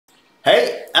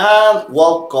Hey and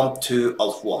welcome to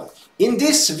Alpha One. In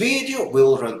this video we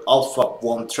will run Alpha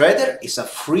One Trader. It's a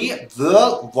free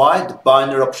worldwide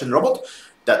binary option robot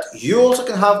that you also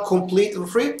can have completely for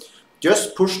free.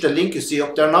 Just push the link you see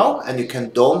up there now and you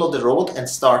can download the robot and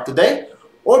start today,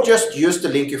 or just use the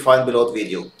link you find below the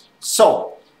video.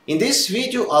 So in this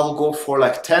video I will go for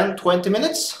like 10-20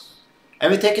 minutes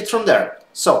and we take it from there.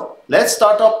 So let's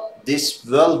start up this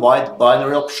worldwide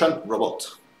binary option robot.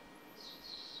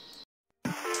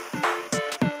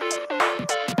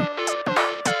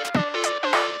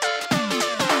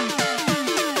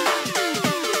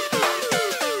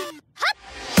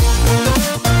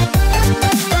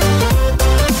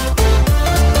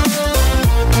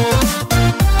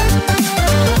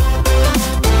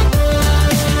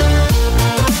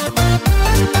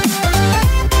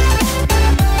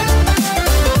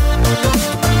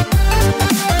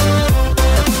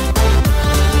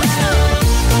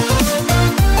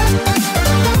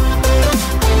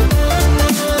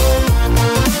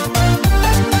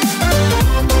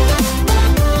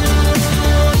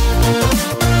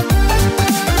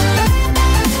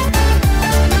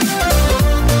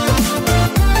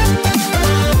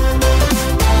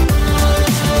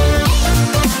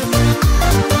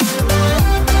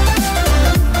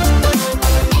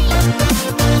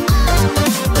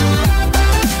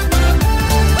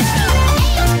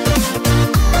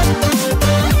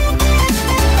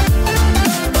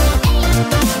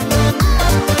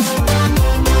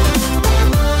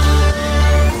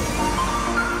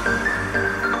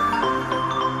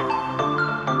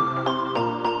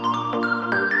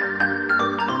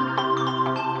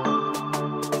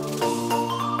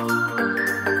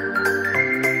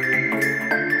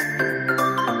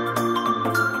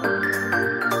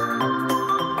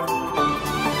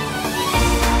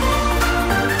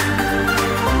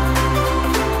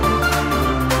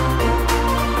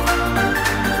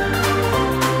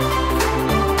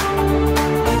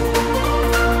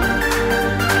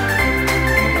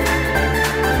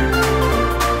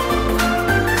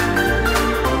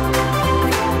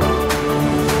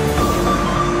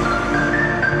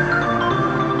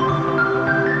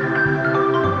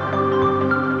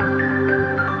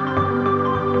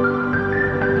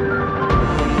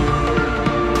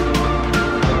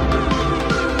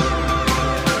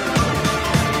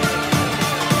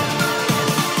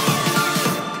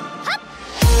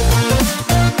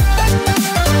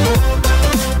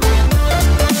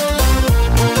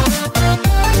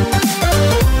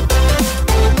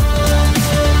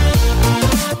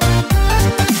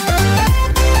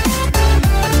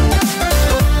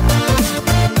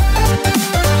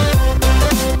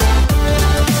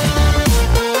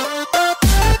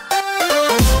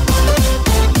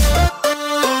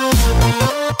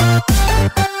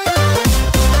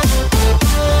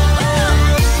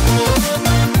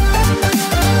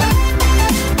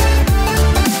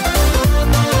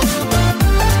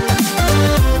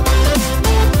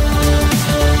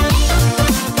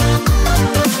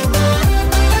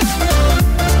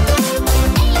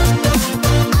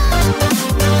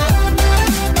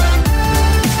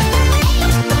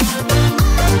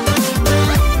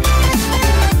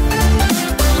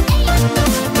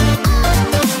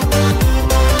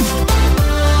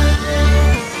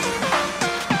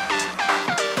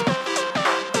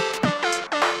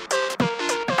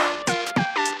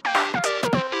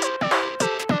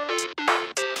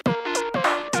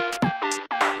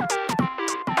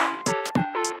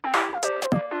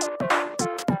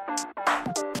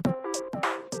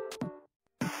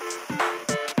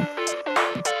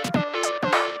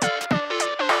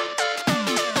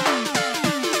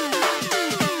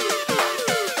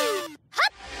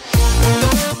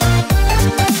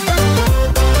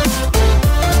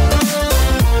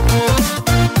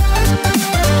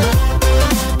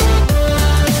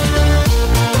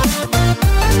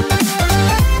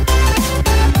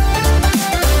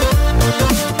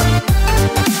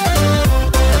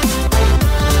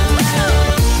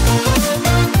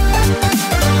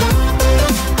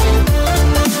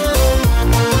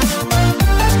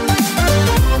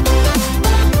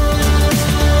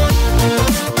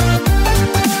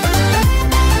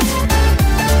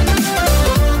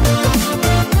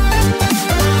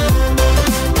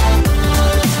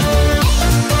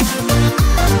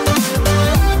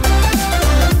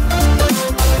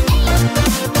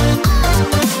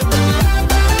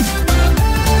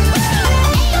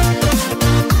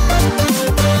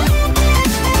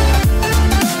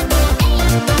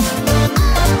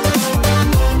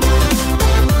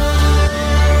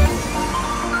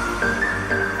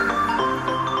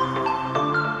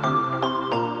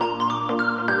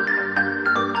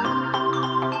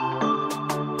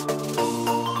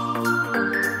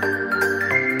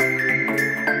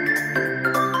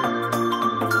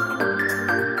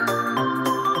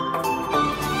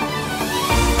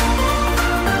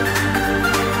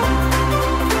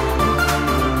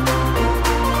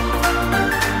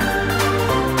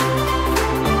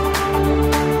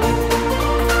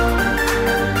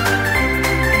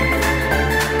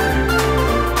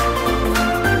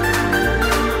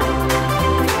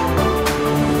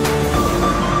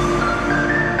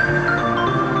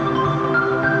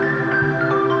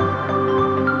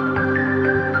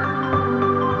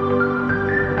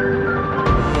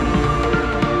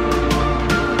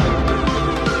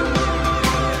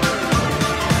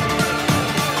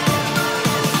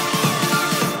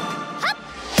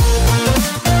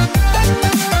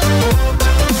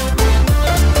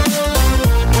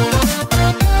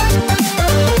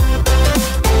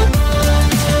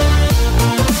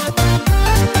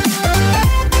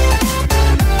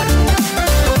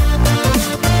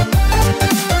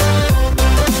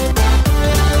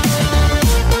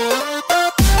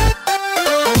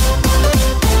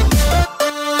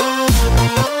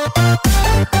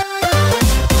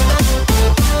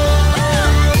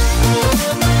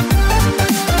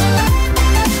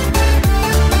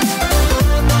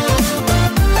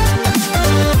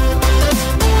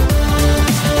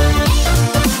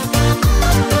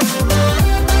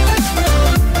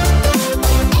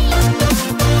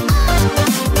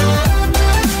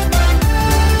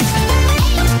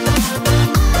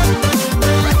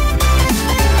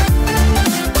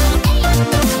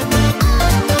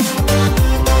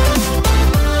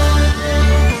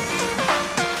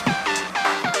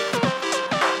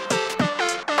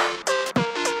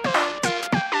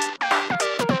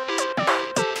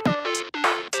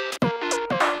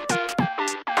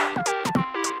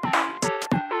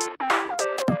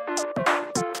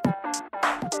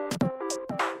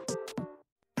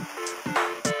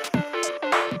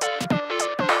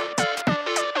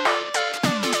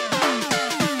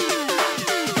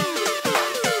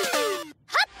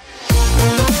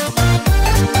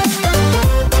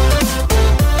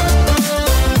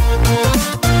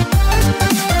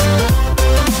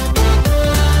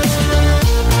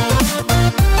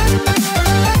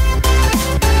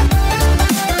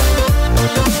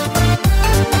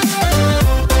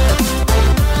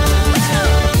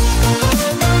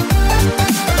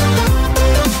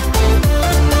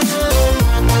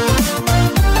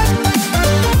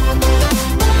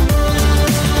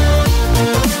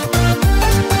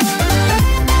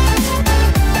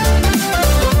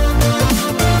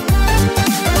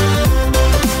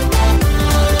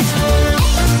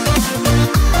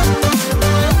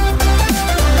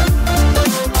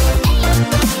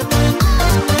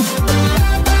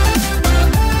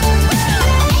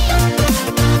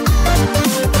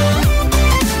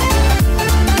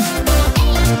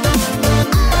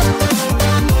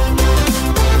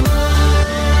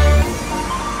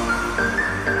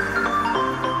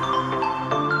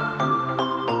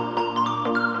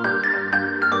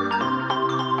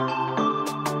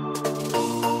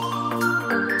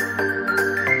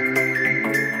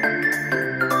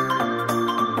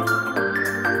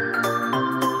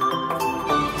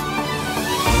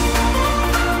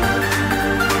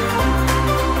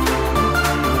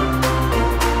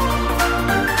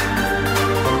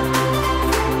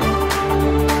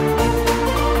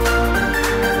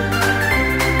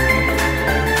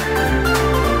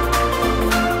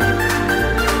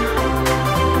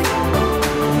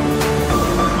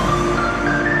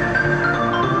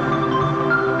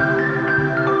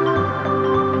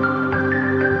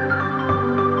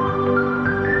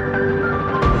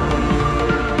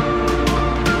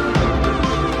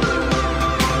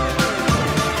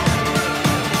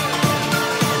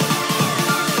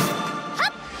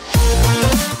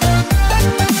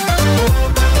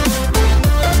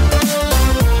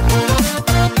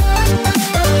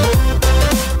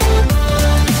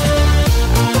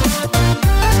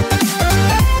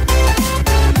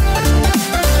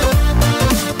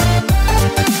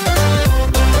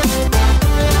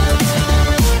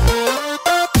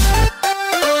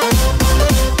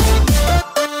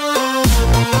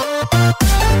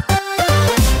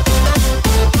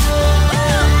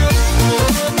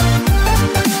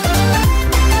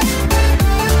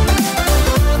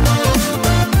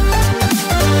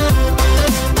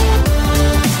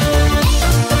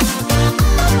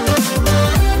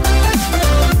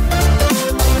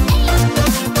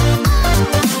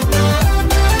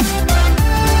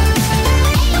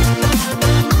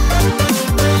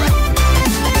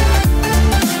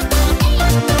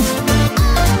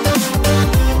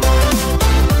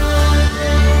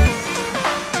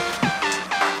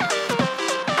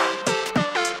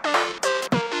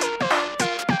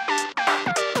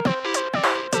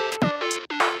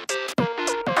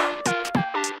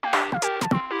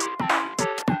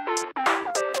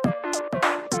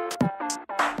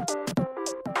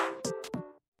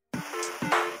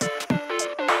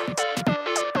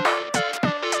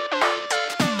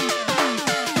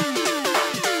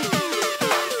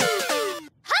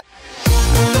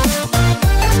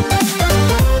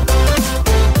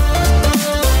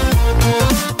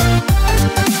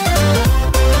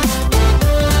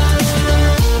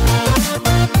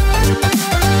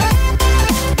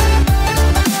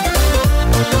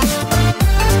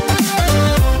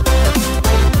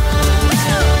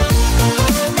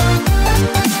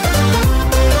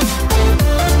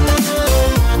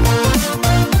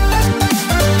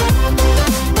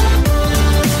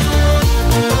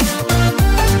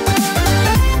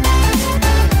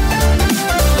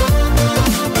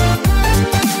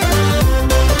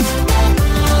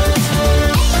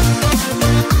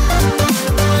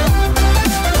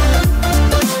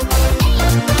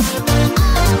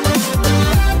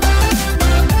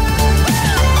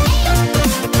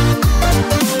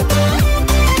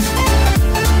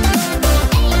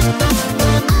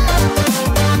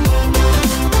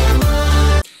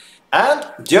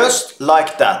 Just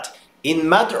like that. In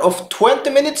matter of 20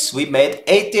 minutes we made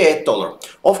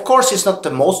 $88. Of course it's not the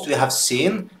most we have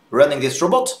seen running this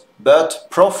robot, but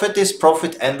profit is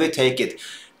profit and we take it.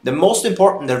 The most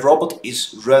important, the robot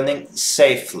is running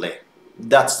safely.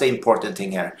 That's the important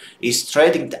thing here. Is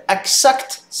trading the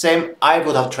exact same I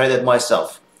would have traded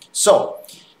myself. So,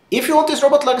 if you want this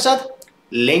robot, like I said,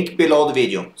 link below the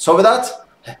video. So with that,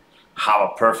 have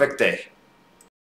a perfect day.